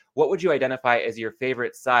what would you identify as your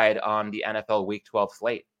favorite side on the NFL Week 12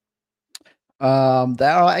 slate? There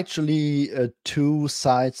are actually two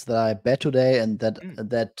sites that I bet today and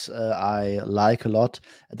that I like a lot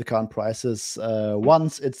at the current prices.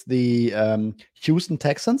 Once it's the Houston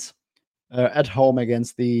Texans at home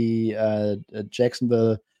against the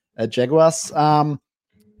Jacksonville Jaguars.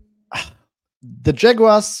 The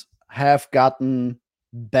Jaguars have gotten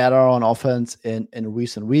better on offense in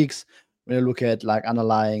recent weeks. When you look at like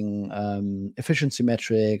underlying efficiency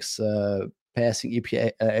metrics, passing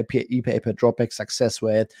EPA per dropback success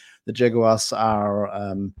rate, the Jaguars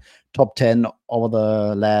are top 10 over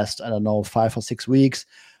the last, 5 or 6 weeks.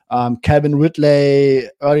 Calvin Ridley,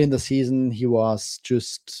 early in the season, he was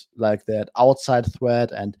just like that outside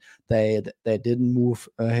threat, and they didn't move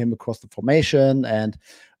him across the formation. And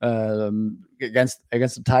against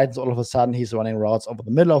the Titans, all of a sudden he's running routes over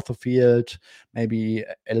the middle of the field, maybe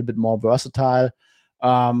a little bit more versatile.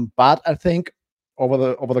 But I think over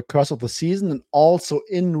the course of the season and also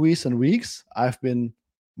in recent weeks, I've been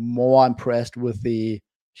more impressed with the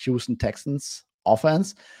Houston Texans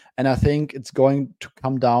offense. And I think it's going to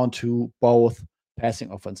come down to both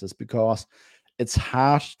passing offenses, because it's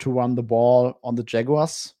hard to run the ball on the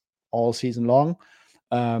Jaguars all season long.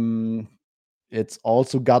 It's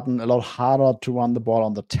also gotten a lot harder to run the ball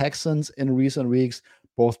on the Texans in recent weeks.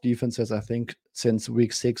 Both defenses, I think, since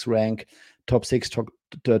week 6 rank top 6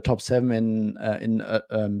 to top 7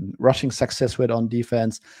 in rushing success rate on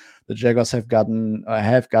defense. The Jaguars have gotten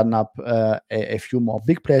up a few more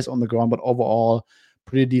big plays on the ground, but overall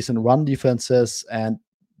pretty decent run defenses, and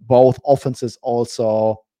both offenses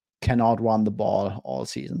also cannot run the ball all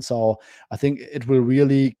season. So I think it will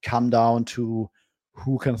really come down to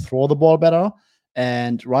who can throw the ball better.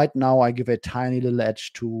 And right now I give a tiny little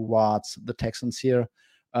edge towards the Texans here.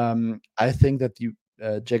 I think that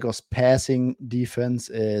the Jaguars passing defense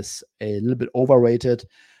is a little bit overrated.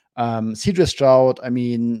 CJ Stroud, I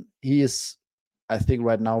mean, he is, I think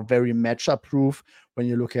right now, very matchup proof. When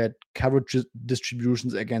you look at coverage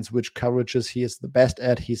distributions against which coverages he is the best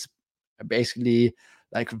at, he's basically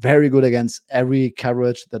like very good against every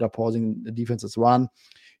coverage that opposing defenses run.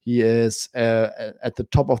 He is at the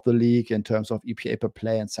top of the league in terms of EPA per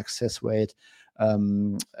play and success rate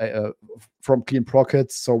from clean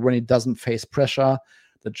pockets. So when he doesn't face pressure,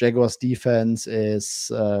 the Jaguars defense is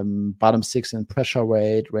bottom 6 in pressure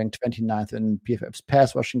rate, ranked 29th in PFF's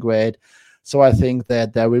pass rushing grade. So I think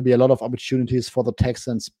that there will be a lot of opportunities for the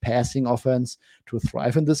Texans passing offense to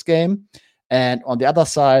thrive in this game. And on the other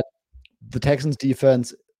side, the Texans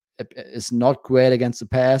defense is not great against the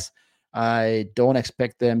pass. I don't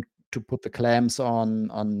expect them to put the clamps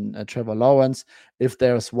on Trevor Lawrence. If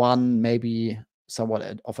there's one maybe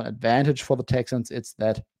somewhat of an advantage for the Texans, it's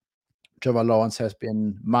that Trevor Lawrence has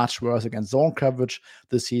been much worse against zone coverage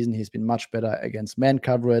this season. He's been much better against man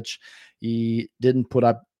coverage. He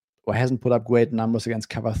hasn't put up great numbers against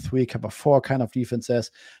cover 3, cover 4 kind of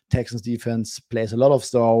defenses. Texans defense plays a lot of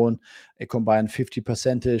zone, a combined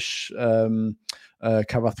 50%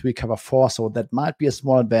 cover 3, cover 4. So that might be a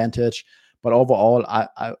small advantage. But overall,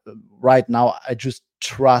 I right now, I just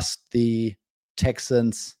trust the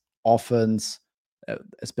Texans offense,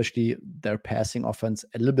 especially their passing offense,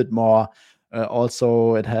 a little bit more.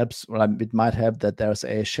 Also, it might help that there's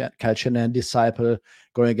a Kyle Shanahan disciple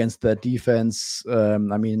going against the defense. I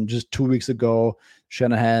mean, just 2 weeks ago,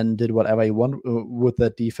 Shanahan did whatever he wanted with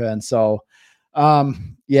that defense. So,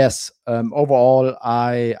 yes, overall,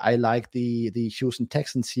 I like the Houston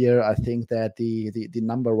Texans here. I think that the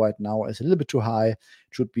number right now is a little bit too high. It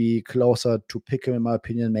should be closer to pick 'em, in my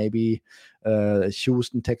opinion. Maybe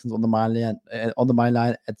Houston Texans on the money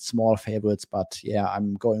line at small favorites. But yeah,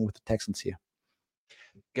 I'm going with the Texans here.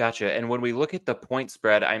 Gotcha. And when we look at the point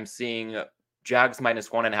spread, I'm seeing Jags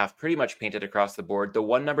 -1.5 pretty much painted across the board. The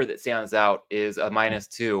one number that stands out is a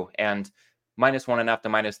 -2, and -1.5 to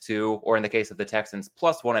 -2, or in the case of the Texans,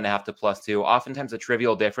 +1.5 to +2, oftentimes a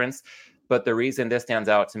trivial difference. But the reason this stands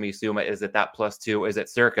out to me, Suma, is that +2 is at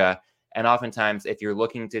circa. And oftentimes, if you're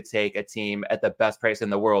looking to take a team at the best price in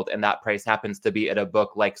the world, and that price happens to be at a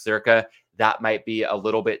book like circa, that might be a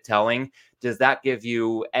little bit telling. Does that give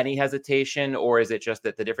you any hesitation, or is it just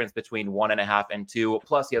that the difference between 1.5 and 2,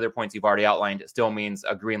 plus the other points you've already outlined, still means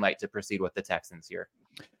a green light to proceed with the Texans here?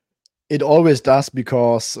 It always does,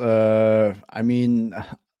 because I mean,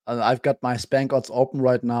 I've got my spank odds open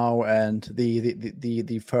right now, and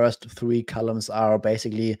the first 3 columns are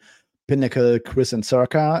basically Pinnacle, Chris, and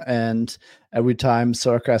Circa, and every time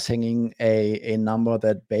Circa is hanging a number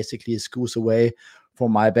that basically scoos away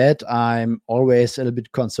from my bet, I'm always a little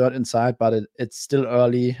bit concerned inside. But it's still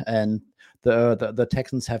early, and the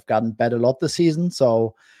Texans have gotten better a lot this season,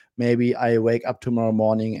 so maybe I wake up tomorrow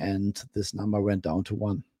morning and this number went down to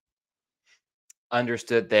 1.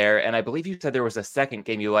 Understood there. And I believe you said there was a second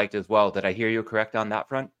game you liked as well. Did I hear you correct on that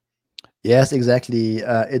front? Yes, exactly.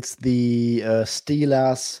 It's the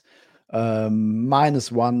Steelers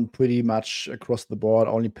 -1 pretty much across the board.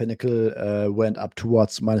 Only Pinnacle went up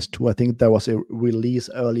towards -2. I think there was a release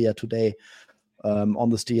earlier today on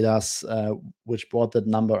the Steelers, which brought that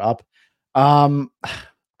number up.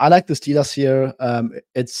 I like the Steelers here.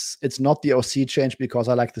 It's not the OC change because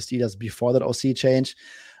I like the Steelers before that OC change.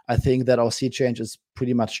 I think that OC change is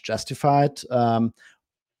pretty much justified.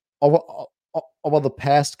 Over the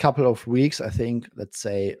past couple of weeks, I think, let's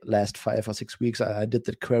say last 5 or 6 weeks, I did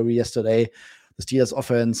the query yesterday. The Steelers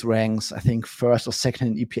offense ranks, I think, first or second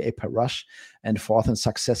in EPA per rush and fourth in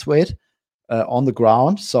success rate on the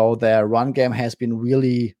ground. So their run game has been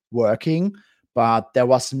really working, but there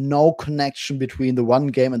was no connection between the run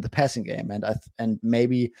game and the passing game. And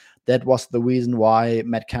maybe that was the reason why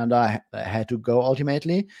Matt Canada had to go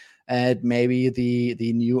ultimately. And maybe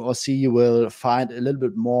the new OC will find a little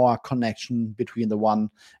bit more connection between the run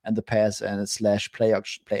and the pass and / play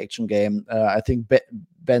action game. I think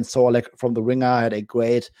Ben Solek from The Ringer had a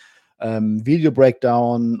great video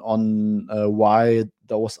breakdown on why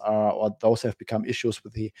those have become issues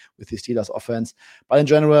with the Steelers offense. But in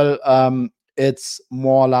general, it's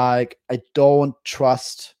more like I don't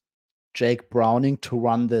trust Jake Browning to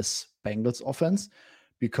run this Bengals offense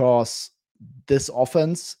because this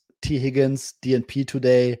offense, T. Higgins, DNP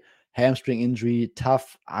today, hamstring injury,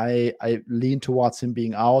 tough. I lean towards him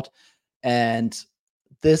being out. And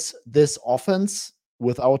this offense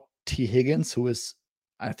without T. Higgins, who is,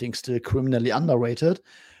 I think, still criminally underrated,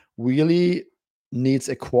 really needs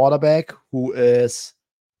a quarterback who is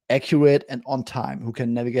accurate and on time, who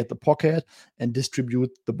can navigate the pocket and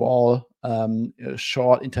distribute the ball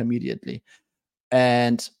short intermediately.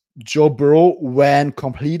 And Joe Burrow, when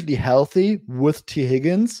completely healthy with T.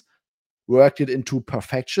 Higgins, worked it into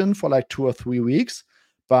perfection for like 2 or 3 weeks.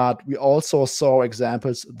 But we also saw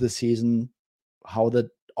examples this season how the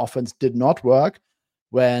offense did not work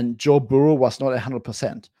when Joe Burrow was not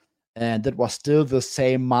 100%. And that was still the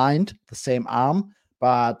same mind, the same arm,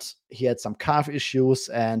 but he had some calf issues.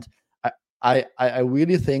 And I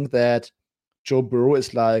really think that Joe Burrow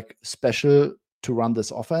is like special to run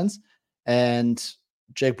this offense. And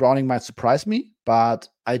Jake Browning might surprise me, but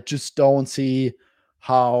I just don't see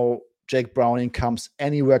how Jake Browning comes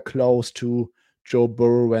anywhere close to Joe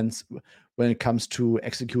Burrow when it comes to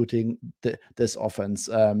executing this offense.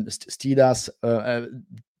 Steelers,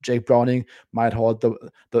 Jake Browning might hold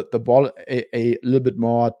the ball a little bit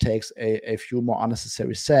more, takes a few more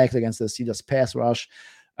unnecessary sacks against the Steelers pass rush.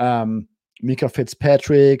 Mika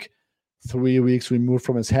Fitzpatrick, 3 weeks removed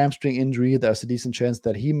from his hamstring injury. There's a decent chance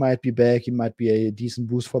that he might be back. He might be a decent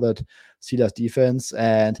boost for that Steelers defense.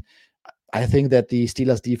 And I think that the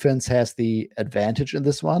Steelers defense has the advantage in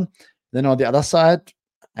this one. Then on the other side,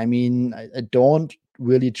 I mean, I don't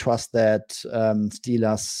really trust that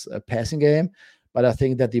Steelers passing game, but I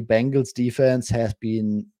think that the Bengals defense has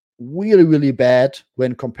been really, really bad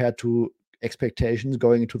when compared to expectations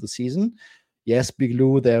going into the season. Yes, Big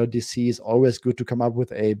Lou, their DC is always good to come up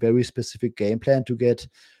with a very specific game plan to get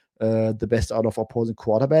the best out of opposing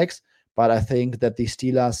quarterbacks. But I think that the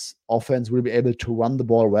Steelers offense will be able to run the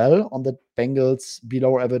ball well on the Bengals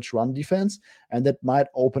below average run defense, and that might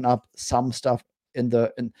open up some stuff in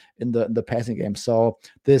the passing game. So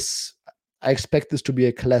I expect this to be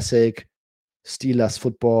a classic Steelers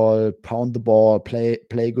football, pound the ball, play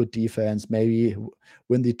good defense, maybe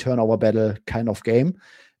win the turnover battle kind of game.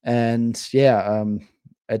 And yeah,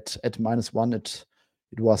 at -1,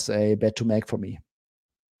 it was a bet to make for me.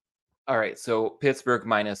 All right, so Pittsburgh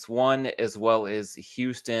 -1, as well as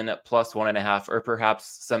Houston +1.5, or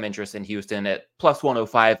perhaps some interest in Houston at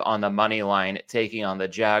 +105 on the money line, taking on the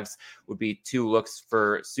Jags would be 2 looks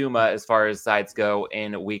for Suma as far as sides go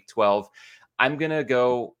in Week 12. I'm going to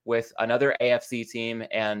go with another AFC team,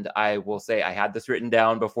 and I will say I had this written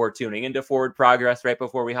down before tuning into Forward Progress right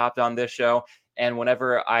before we hopped on this show. And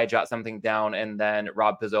whenever I jot something down and then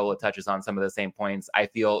Rob Pizzola touches on some of the same points, I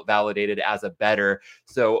feel validated as a bettor.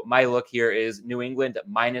 So my look here is New England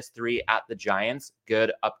 -3 at the Giants,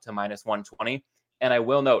 good up to -120. And I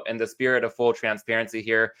will note, in the spirit of full transparency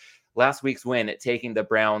here, last week's win taking the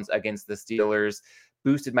Browns against the Steelers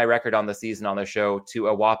boosted my record on the season on the show to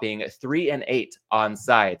a whopping 3-8 on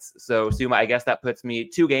sides. So Suma, I guess that puts me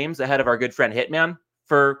 2 games ahead of our good friend Hitman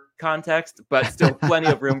for context, but still plenty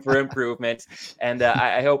of room for improvement. And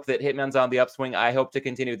I hope that Hitman's on the upswing. I hope to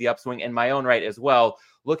continue the upswing in my own right as well,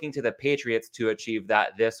 looking to the Patriots to achieve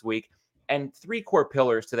that this week. And 3 core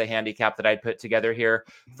pillars to the handicap that I'd put together here.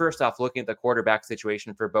 First off, looking at the quarterback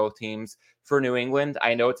situation for both teams. For New England,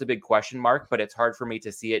 I know it's a big question mark, but it's hard for me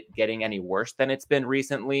to see it getting any worse than it's been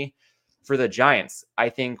recently. For the Giants, I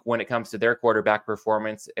think when it comes to their quarterback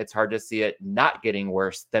performance, it's hard to see it not getting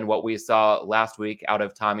worse than what we saw last week out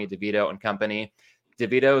of Tommy DeVito and company.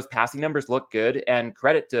 DeVito's passing numbers look good, and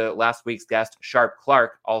credit to last week's guest, Sharp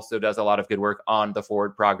Clark, also does a lot of good work on the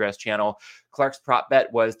Forward Progress channel. Clark's prop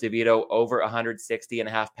bet was DeVito over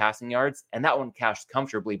 160.5 passing yards, and that one cashed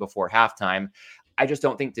comfortably before halftime. I just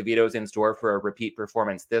don't think DeVito's in store for a repeat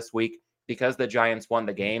performance this week. Because the Giants won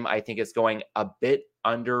the game, I think it's going a bit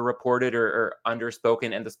underreported or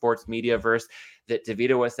underspoken in the sports media verse that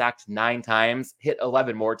DeVito was sacked 9 times, hit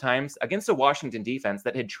 11 more times against a Washington defense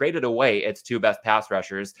that had traded away its 2 best pass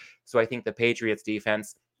rushers. So I think the Patriots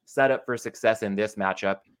defense set up for success in this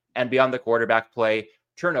matchup. And beyond the quarterback play,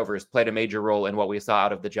 turnovers played a major role in what we saw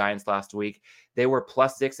out of the Giants last week. They were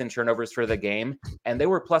 +6 in turnovers for the game, and they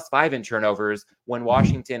were +5 in turnovers when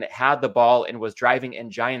Washington had the ball and was driving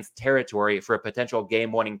in Giants territory for a potential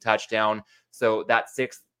game-winning touchdown. So that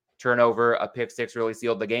 6th turnover, a pick 6, really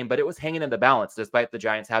sealed the game, but it was hanging in the balance despite the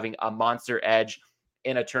Giants having a monster edge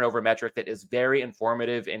in a turnover metric that is very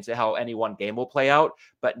informative into how any one game will play out,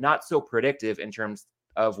 but not so predictive in terms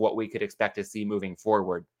of what we could expect to see moving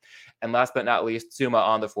forward. And last but not least, Suma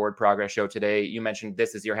on the Forward Progress show today, you mentioned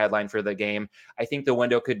this is your headline for the game. I think the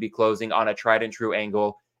window could be closing on a tried and true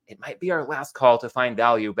angle. It might be our last call to find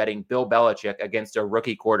value betting Bill Belichick against a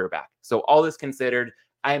rookie quarterback. So all this considered,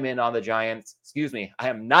 I am in on the Giants. Excuse me, I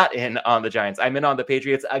am not in on the Giants. I'm in on the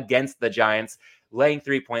Patriots against the Giants, laying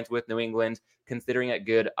 3 points with New England, considering it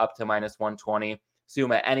good up to -120.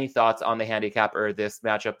 Suma, any thoughts on the handicap or this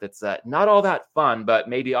matchup that's not all that fun, but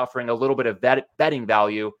maybe offering a little bit of betting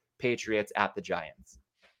value, Patriots at the Giants?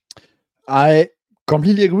 I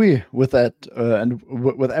completely agree with that and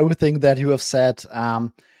with everything that you have said.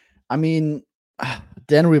 I mean,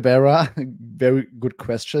 Dan Rivera, very good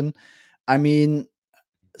question. I mean,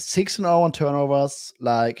 6-0 on turnovers,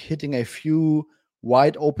 like hitting a few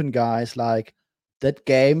wide open guys, like that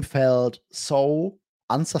game felt so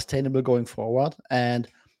unsustainable going forward. And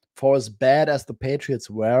for as bad as the Patriots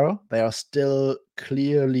were, they are still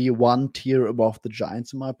clearly one tier above the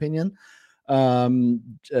Giants, in my opinion.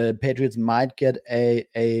 Patriots might get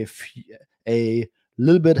a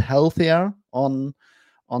little bit healthier on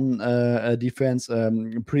defense.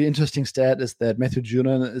 Pretty interesting stat is that Matthew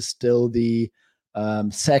Judon is still the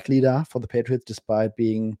sack leader for the Patriots, despite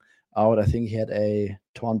being out. I think he had a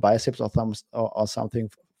torn biceps or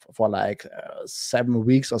something for like 7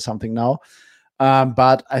 weeks or something now.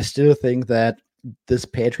 But I still think that this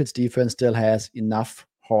Patriots defense still has enough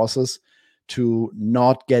horses to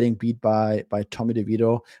not getting beat by Tommy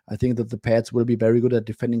DeVito. I think that the Pats will be very good at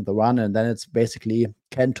defending the run, and then it's basically,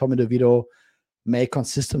 can Tommy DeVito make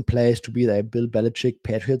consistent plays to be a Bill Belichick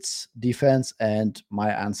Patriots defense? And my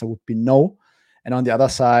answer would be no. And on the other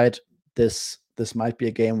side, this might be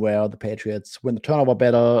a game where the Patriots win the turnover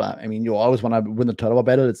battle. I mean, you always want to win the turnover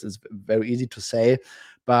battle. It's very easy to say,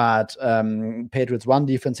 but Patriots' run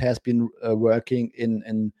defense has been working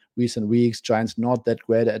in recent weeks. Giants not that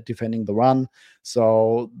great at defending the run,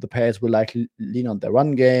 so the Pats will likely lean on their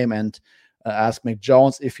run game and ask Mac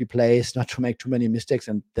Jones if he plays not to make too many mistakes,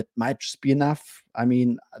 and that might just be enough. I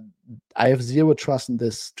mean, I have zero trust in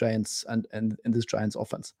this Giants and in this Giants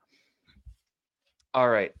offense. All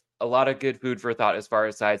right. A lot of good food for thought as far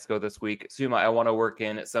as sides go this week. Suma, I want to work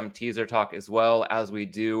in some teaser talk as well, as we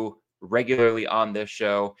do regularly on this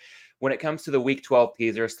show. When it comes to the Week 12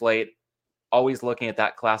 teaser slate, always looking at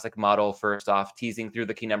that classic model. First off, teasing through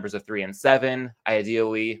the key numbers of 3 and 7,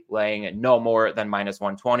 ideally laying no more than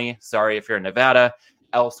 -120. Sorry if you're in Nevada.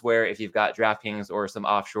 Elsewhere, if you've got DraftKings or some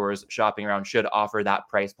offshores shopping around, should offer that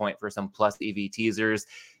price point for some plus EV teasers.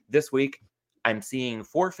 This week, I'm seeing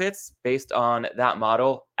forfeits based on that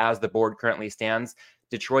model as the board currently stands.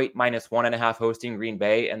 Detroit -1.5 hosting Green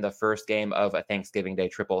Bay in the first game of a Thanksgiving Day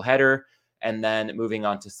triple header. And then moving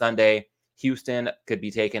on to Sunday, Houston could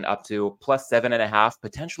be taken up to +7.5,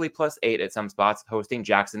 potentially +8 at some spots, hosting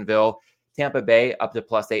Jacksonville. Tampa Bay up to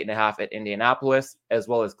 +8.5 at Indianapolis, as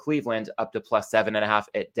well as Cleveland up to +7.5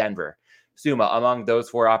 at Denver. Suma, among those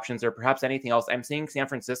 4 options, or perhaps anything else, I'm seeing San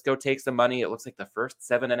Francisco take some money. It looks like the first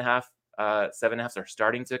 7.5 7.5s are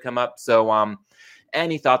starting to come up. So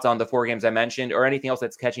any thoughts on the 4 games I mentioned, or anything else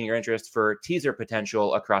that's catching your interest for teaser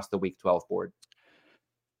potential across the Week 12 board?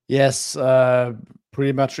 Yes,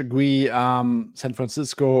 pretty much agree. San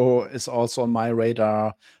Francisco is also on my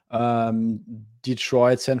radar.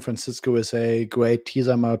 Detroit, San Francisco is a great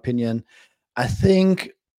teaser, in my opinion. I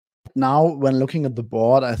think Now, when looking at the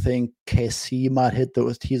board, I think KC might hit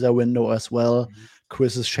the teaser window as well. Mhm.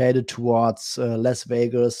 Chris is shaded towards Las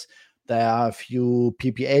Vegas. There are a few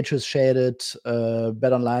PPHs shaded.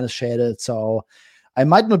 Bet Online is shaded. So I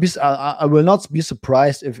might not be. I will not be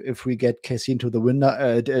surprised if we get KC into the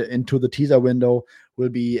window, into the teaser window. Will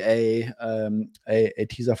be a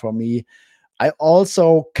teaser for me. I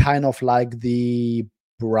also kind of like the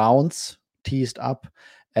Browns teased up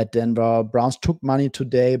at Denver. Browns took money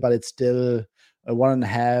today, but it's still a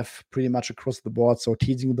 1.5 pretty much across the board. So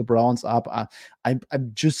teasing the Browns up,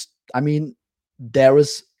 I mean, there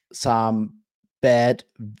is some bad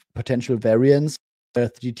potential variance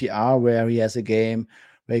with GTR where he has a game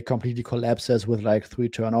where he completely collapses with like 3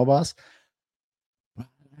 turnovers.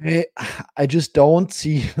 I just don't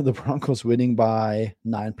see the Broncos winning by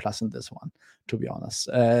 9+ in this one, to be honest.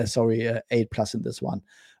 Sorry, 8+ in this one.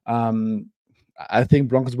 I think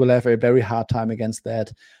Broncos will have a very hard time against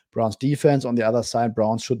that Browns defense. On the other side,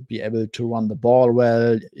 Browns should be able to run the ball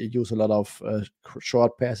well, use a lot of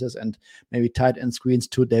short passes and maybe tight end screens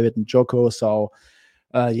to David and Joko. So,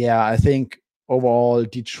 yeah, I think overall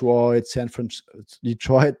Detroit, San Francisco,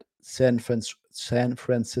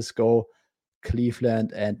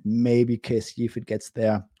 Cleveland, and maybe KC if it gets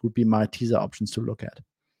there would be my teaser options to look at.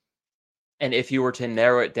 And if you were to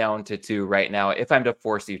narrow it down to 2 right now, if I'm to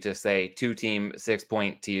force you to say 2-team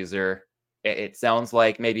 6-point teaser, it sounds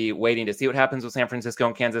like maybe waiting to see what happens with San Francisco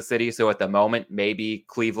and Kansas City. So at the moment, maybe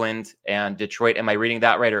Cleveland and Detroit. Am I reading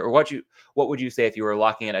that right? Or what would you say if you were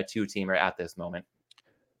locking in a 2-teamer at this moment?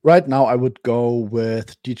 Right now, I would go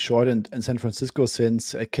with Detroit and San Francisco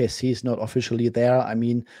since KC is not officially there. I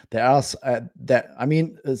mean,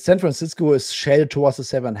 San Francisco is shaded towards the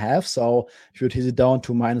 7.5. So if you tease it down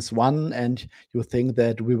to -1 and you think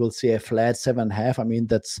that we will see a flat 7.5, I mean,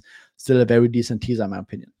 that's still a very decent teaser, in my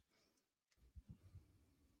opinion.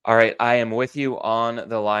 All right, I am with you on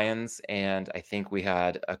the Lions, and I think we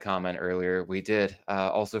had a comment earlier. We did,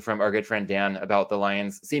 also from our good friend Dan about the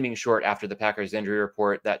Lions seeming short after the Packers injury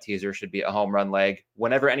report. That teaser should be a home run leg.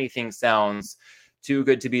 Whenever anything sounds too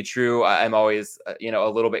good to be true, I'm always, a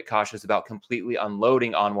little bit cautious about completely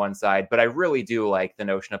unloading on one side, but I really do like the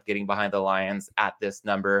notion of getting behind the Lions at this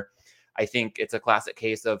number. I think it's a classic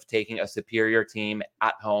case of taking a superior team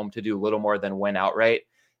at home to do little more than win outright.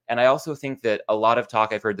 And I also think that a lot of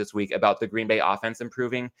talk I've heard this week about the Green Bay offense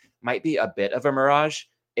improving might be a bit of a mirage.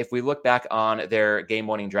 If we look back on their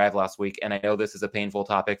game-winning drive last week, and I know this is a painful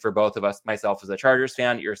topic for both of us, myself as a Chargers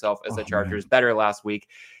fan, yourself as a Chargers better last week,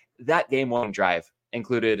 that game-winning drive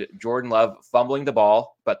included Jordan Love fumbling the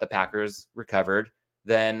ball, but the Packers recovered.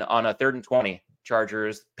 Then on a 3rd and 20,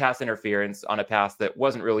 Chargers pass interference on a pass that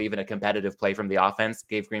wasn't really even a competitive play from the offense,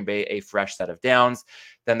 gave Green Bay a fresh set of downs.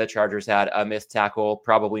 Then the Chargers had a missed tackle,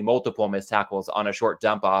 probably multiple missed tackles on a short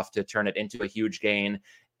dump off to turn it into a huge gain.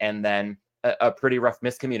 And then a pretty rough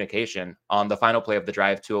miscommunication on the final play of the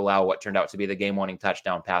drive to allow what turned out to be the game-winning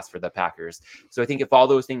touchdown pass for the Packers. So I think if all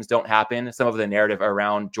those things don't happen, some of the narrative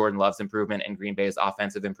around Jordan Love's improvement and Green Bay's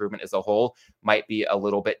offensive improvement as a whole might be a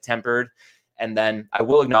little bit tempered. And then I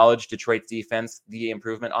will acknowledge Detroit's defense, the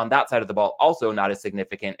improvement on that side of the ball, also not as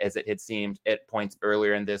significant as it had seemed at points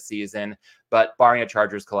earlier in this season. But barring a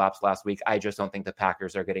Chargers collapse last week, I just don't think the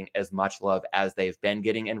Packers are getting as much love as they've been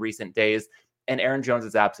getting in recent days. And Aaron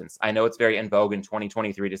Jones' absence. I know it's very in vogue in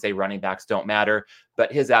 2023 to say running backs don't matter,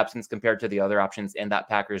 but his absence compared to the other options in that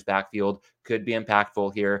Packers backfield could be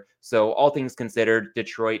impactful here. So all things considered,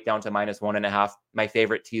 Detroit down to -1.5, my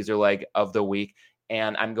favorite teaser leg of the week.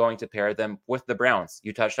 And I'm going to pair them with the Browns.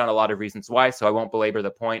 You touched on a lot of reasons why, so I won't belabor the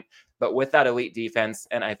point. But with that elite defense,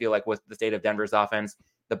 and I feel like with the state of Denver's offense,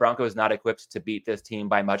 the Broncos not equipped to beat this team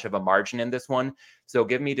by much of a margin in this one. So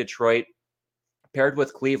give me Detroit paired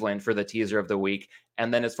with Cleveland for the teaser of the week.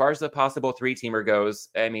 And then as far as the possible 3-teamer goes,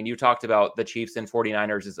 I mean, you talked about the Chiefs and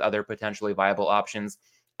 49ers as other potentially viable options.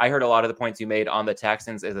 I heard a lot of the points you made on the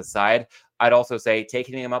Texans as a side. I'd also say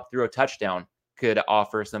taking them up through a touchdown could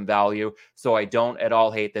offer some value. So I don't at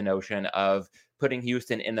all hate the notion of putting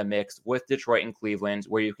Houston in the mix with Detroit and Cleveland,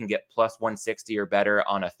 where you can get +160 or better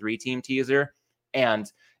on a 3-team teaser.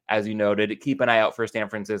 And as you noted, keep an eye out for San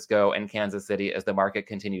Francisco and Kansas City as the market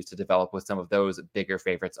continues to develop with some of those bigger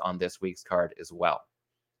favorites on this week's card as well.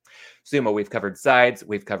 Sumo, we've covered sides,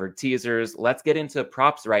 we've covered teasers. Let's get into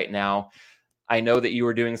props right now. I know that you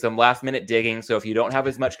were doing some last minute digging. So if you don't have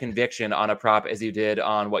as much conviction on a prop as you did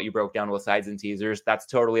on what you broke down with sides and teasers, that's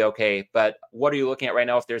totally okay. But what are you looking at right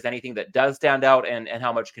now? If there's anything that does stand out, and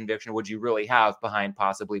how much conviction would you really have behind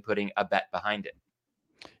possibly putting a bet behind it?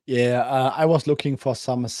 Yeah, I was looking for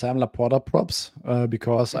some Sam Laporta props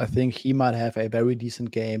because I think he might have a very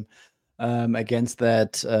decent game. against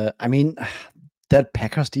that. I mean, that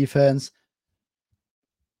Packers defense,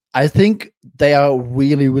 I think they are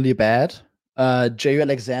really, really bad. J.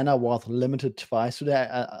 Alexander was limited twice today.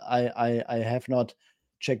 I have not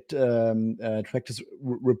checked practice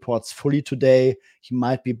reports fully today. He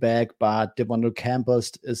might be back, but Devondre Campbell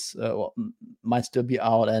might still be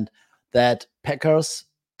out. And that Packers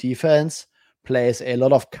defense plays a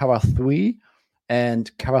lot of cover 3.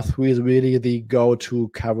 And cover 3 is really the go-to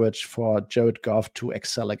coverage for Jared Goff to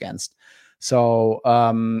excel against. So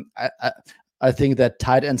I think that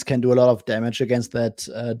tight ends can do a lot of damage against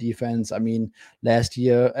that defense. I mean, last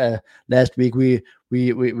week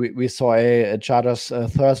we saw a Chargers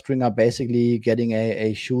third stringer basically getting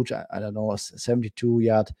a huge, I don't know,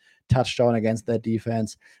 72-yard touchdown against that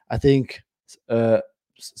defense. I think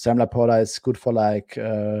Sam Laporta is good for like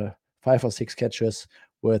 5 or 6 catches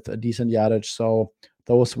with a decent yardage. So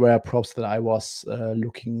those were props that I was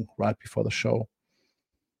looking right before the show.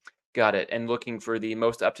 Got it. And looking for the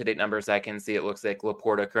most up-to-date numbers I can see, it looks like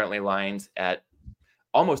Laporta currently lined at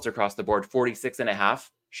almost across the board, 46.5,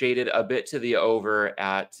 shaded a bit to the over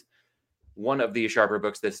at one of the sharper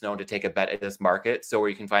books that's known to take a bet at this market. So where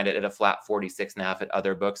you can find it at a flat 46.5 at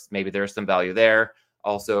other books, maybe there's some value there.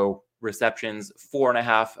 Also receptions,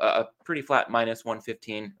 4.5, a pretty flat minus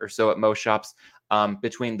 115 or so at most shops.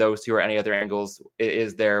 Between those two or any other angles,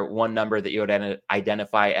 is there one number that you would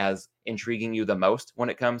identify as intriguing you the most when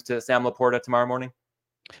it comes to Sam Laporta tomorrow morning?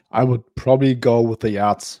 I would probably go with the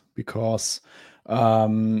yards because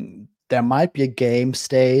there might be a game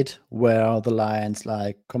state where the Lions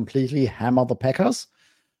like completely hammer the Packers,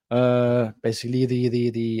 basically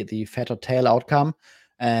the fatter tail outcome,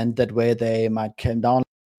 and that way they might calm down,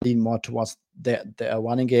 lean more towards their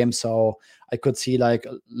running game. So I could see like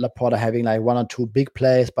Laporta having like 1 or 2 big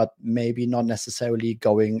plays, but maybe not necessarily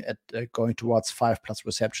going towards 5+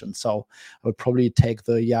 receptions. So I would probably take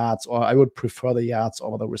the yards, or I would prefer the yards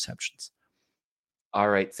over the receptions. All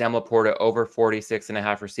right, Sam Laporta over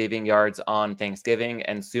 46.5 receiving yards on Thanksgiving.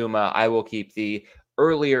 And Suma, I will keep the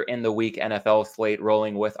earlier in the week NFL slate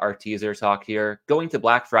rolling with our teaser talk here. Going to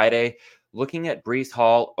Black Friday, looking at Breece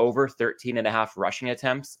Hall over 13.5 rushing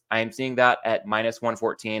attempts. I'm seeing that at minus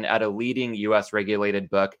 114 at a leading US regulated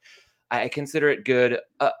book. I consider it good.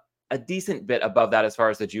 A decent bit above that as far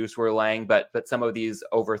as the juice we're laying, but some of these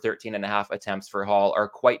over 13.5 attempts for Hall are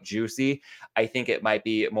quite juicy. I think it might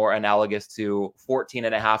be more analogous to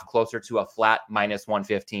 14.5, closer to a flat minus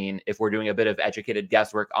 115 if we're doing a bit of educated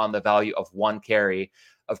guesswork on the value of one carry.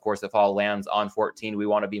 Of course, if Hall lands on 14, we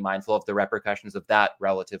want to be mindful of the repercussions of that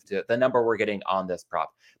relative to the number we're getting on this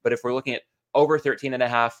prop. But if we're looking at over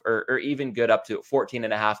 13.5 or even good up to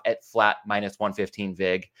 14.5 at flat minus 115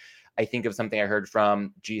 VIG, I think of something I heard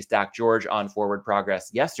from G Stack George on Forward Progress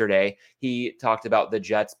yesterday. He talked about the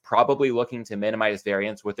Jets probably looking to minimize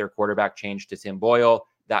variance with their quarterback change to Tim Boyle.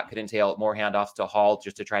 That could entail more handoffs to Hall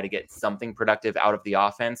just to try to get something productive out of the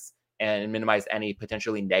offense and minimize any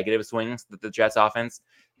potentially negative swings that the Jets offense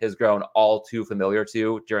has grown all too familiar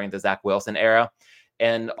to during the Zach Wilson era.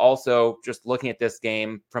 And also just looking at this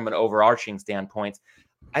game from an overarching standpoint,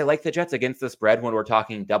 I like the Jets against the spread when we're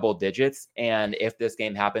talking double digits. And if this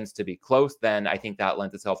game happens to be close, then I think that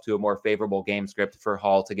lends itself to a more favorable game script for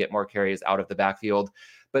Hall to get more carries out of the backfield.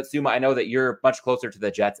 But Suma, I know that you're much closer to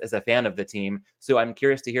the Jets as a fan of the team. So I'm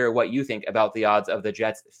curious to hear what you think about the odds of the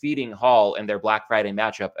Jets feeding Hall in their Black Friday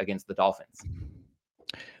matchup against the Dolphins.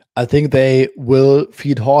 I think they will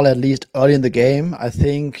feed Hall at least early in the game. I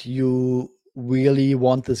think you really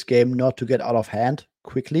want this game not to get out of hand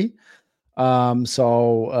quickly.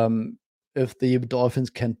 If the Dolphins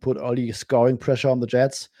can put early scoring pressure on the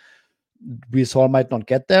Jets, Breece Hall might not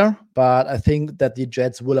get there, but I think that the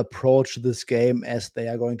Jets will approach this game as they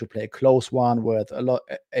are going to play a close one with a lot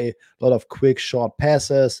of quick short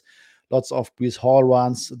passes, lots of Breece Hall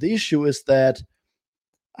runs. The issue is that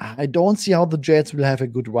I don't see how the Jets will have a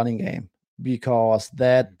good running game because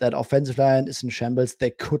that offensive line is in shambles.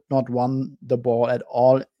 They could not run the ball at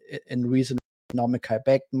all in recent. Now Mekhi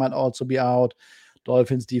Beck might also be out.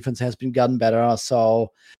 Dolphins defense has been gotten better.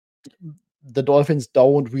 So the Dolphins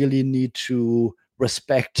don't really need to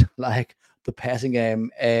respect like the passing game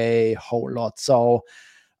a whole lot. So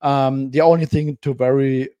the only thing to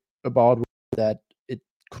worry about is that it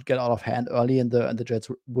could get out of hand early and the Jets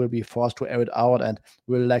will be forced to air it out and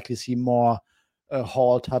we'll likely see more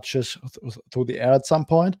Hall touches through the air at some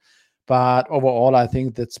point. But overall, I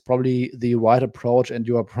think that's probably the right approach, and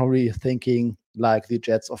you are probably thinking like the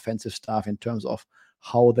Jets offensive staff in terms of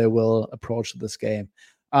how they will approach this game.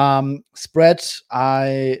 Spread,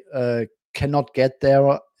 I cannot get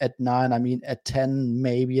there at 9. I mean, at 10,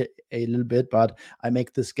 maybe a little bit, but I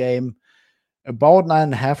make this game About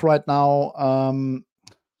 9.5 right now.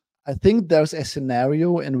 I think there's a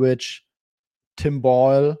scenario in which Tim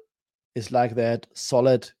Boyle is like that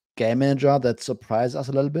solid game manager that surprises us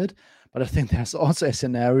a little bit. But I think there's also a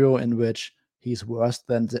scenario in which he's worse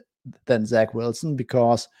than Zach Wilson,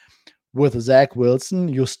 because with Zach Wilson,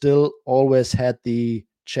 you still always had the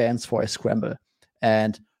chance for a scramble.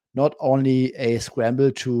 And not only a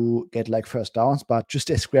scramble to get like first downs, but just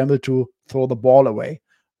a scramble to throw the ball away.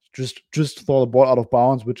 Just throw the ball out of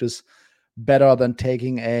bounds, which is better than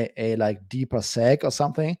taking a like deeper sack or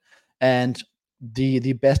something. And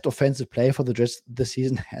the best offensive play for the Jets this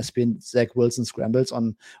season has been Zach Wilson scrambles.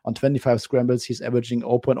 On 25 scrambles, he's averaging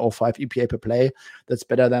 0.05 EPA per play. That's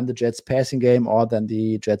better than the Jets passing game or than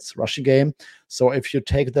the Jets rushing game. So if you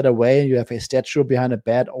take that away, you have a statue behind a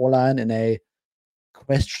bad O-line in a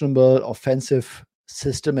questionable offensive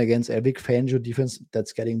system against a Vic Fangio defense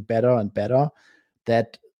that's getting better and better.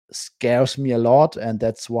 That scares me a lot, and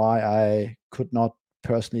that's why I could not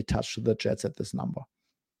personally touch the Jets at this number.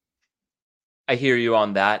 I hear you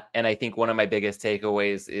on that. And I think one of my biggest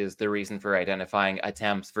takeaways is the reason for identifying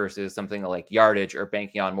attempts versus something like yardage or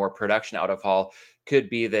banking on more production out of Hall could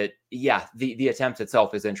be that, yeah, the attempt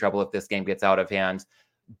itself is in trouble if this game gets out of hand.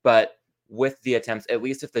 But with the attempts, at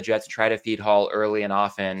least if the Jets try to feed Hall early and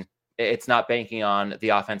often, it's not banking on the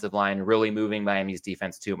offensive line really moving Miami's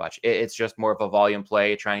defense too much. It's just more of a volume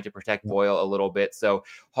play, trying to protect Boyle a little bit. So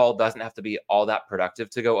Hall doesn't have to be all that productive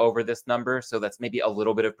to go over this number. So that's maybe a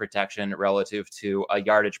little bit of protection relative to a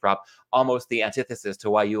yardage prop, almost the antithesis to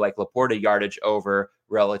why you like Laporta yardage over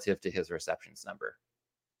relative to his receptions number.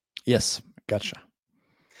 Yes, gotcha.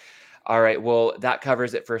 All right, well, that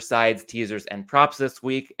covers it for sides, teasers, and props this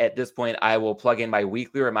week. At this point, I will plug in my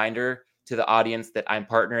weekly reminder to the audience that I'm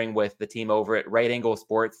partnering with the team over at Right Angle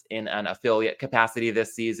Sports in an affiliate capacity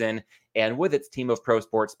this season. And with its team of pro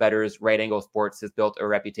sports bettors, Right Angle Sports has built a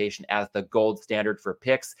reputation as the gold standard for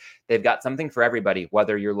picks. They've got something for everybody,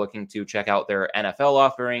 whether you're looking to check out their NFL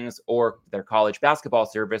offerings or their college basketball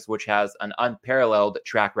service, which has an unparalleled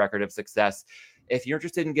track record of success. If you're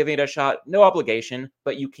interested in giving it a shot, no obligation,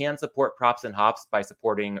 but you can support Props and Hops by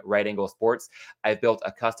supporting Right Angle Sports. I've built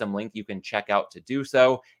a custom link you can check out to do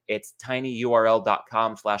so. It's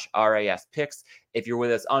tinyurl.com/RASpicks. If you're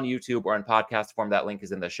with us on YouTube or in podcast form, that link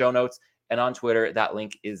is in the show notes. And on Twitter, that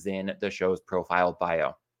link is in the show's profile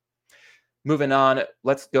bio. Moving on,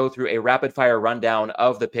 let's go through a rapid fire rundown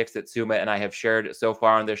of the picks that Suma and I have shared so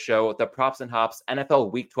far on this show. The Props and Hops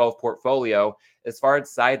NFL Week 12 portfolio. As far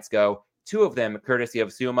as sides go, two of them courtesy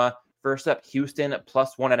of Suma. First up, Houston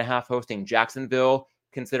 +1.5 hosting Jacksonville.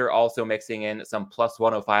 Consider also mixing in some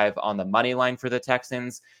 +105 on the money line for the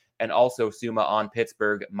Texans, and also Suma on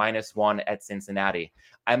Pittsburgh -1 at Cincinnati.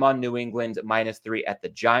 I'm on New England -3 at the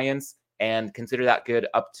Giants, and consider that good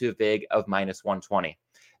up to vig of -120.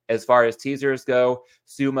 As far as teasers go,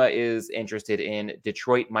 Suma is interested in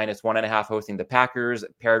Detroit -1.5 hosting the Packers,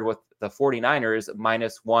 paired with the 49ers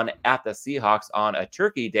 -1 at the Seahawks on a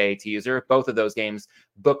Turkey Day teaser. Both of those games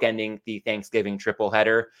bookending the Thanksgiving triple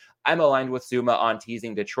header. I'm aligned with Suma on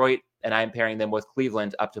teasing Detroit, and I'm pairing them with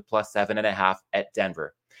Cleveland up to +7.5 at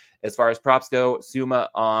Denver. As far as props go, Suma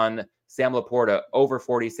on Sam Laporta over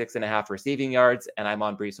 46.5 receiving yards, and I'm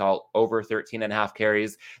on Breece Hall over 13.5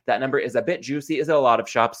 carries. That number is a bit juicy, is a lot of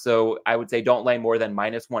shops, so I would say don't lay more than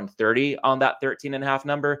 -130 on that 13.5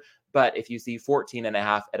 number. But if you see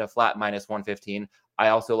 14.5 at a flat -115, I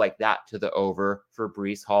also like that to the over for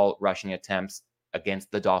Breece Hall rushing attempts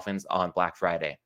against the Dolphins on Black Friday.